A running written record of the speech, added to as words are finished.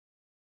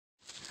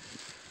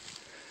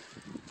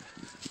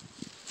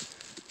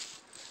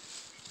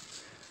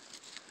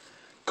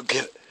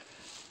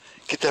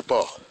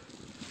ball.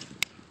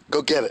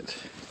 Go get it.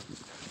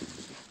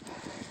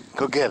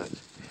 Go get it.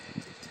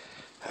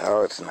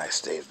 Oh, it's a nice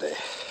day today.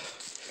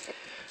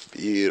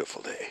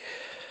 Beautiful day.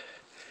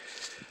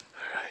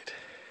 All right.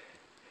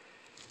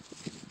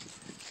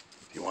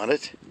 You want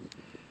it?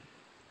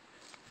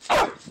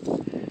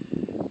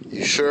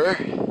 You sure?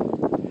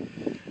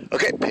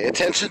 Okay, pay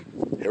attention.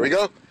 Here we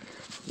go.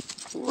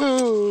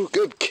 Woo,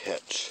 good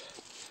catch.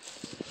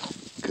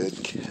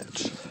 Good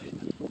catch.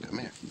 Come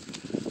here.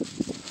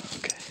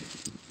 Okay.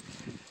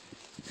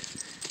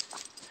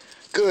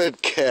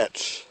 Good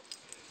catch.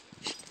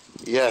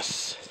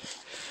 Yes.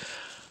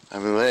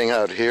 I'm laying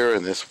out here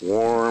in this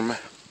warm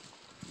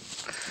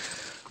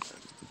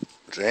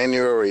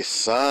January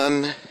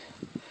sun,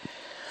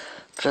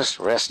 just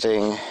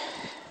resting.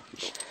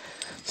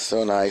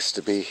 So nice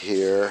to be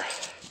here,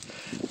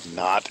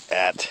 not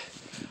at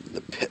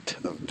the pit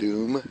of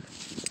doom.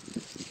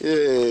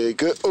 Yay,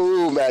 good.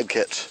 Oh, bad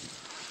catch.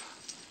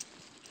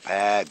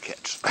 Bad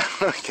catch.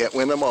 Can't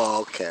win them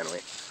all, can we?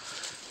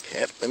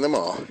 Can't win them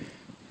all. What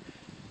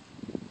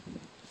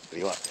do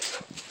you want?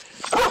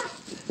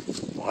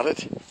 Want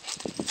it?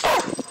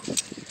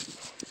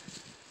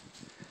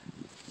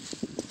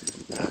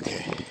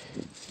 Okay.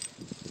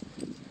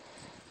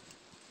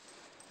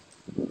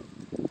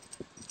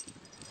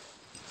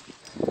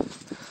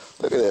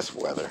 Look at this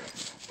weather.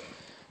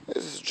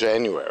 This is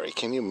January.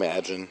 Can you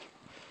imagine?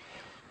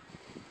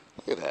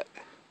 Look at that.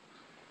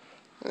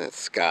 Look at that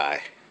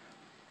sky.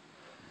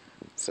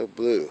 So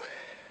blue.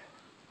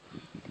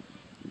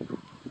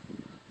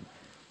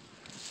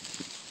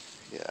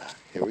 Yeah,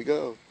 here we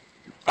go.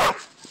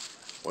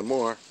 One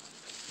more.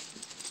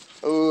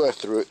 Oh, I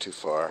threw it too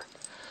far.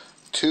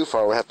 Too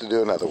far. We'll have to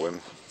do another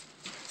one.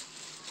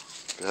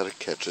 Gotta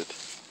catch it.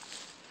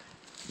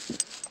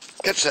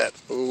 Catch that.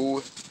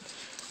 Oh.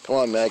 Come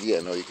on, Maggie.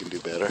 I know you can do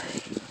better.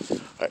 All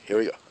right, here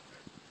we go.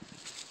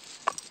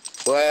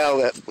 Well,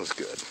 that was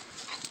good.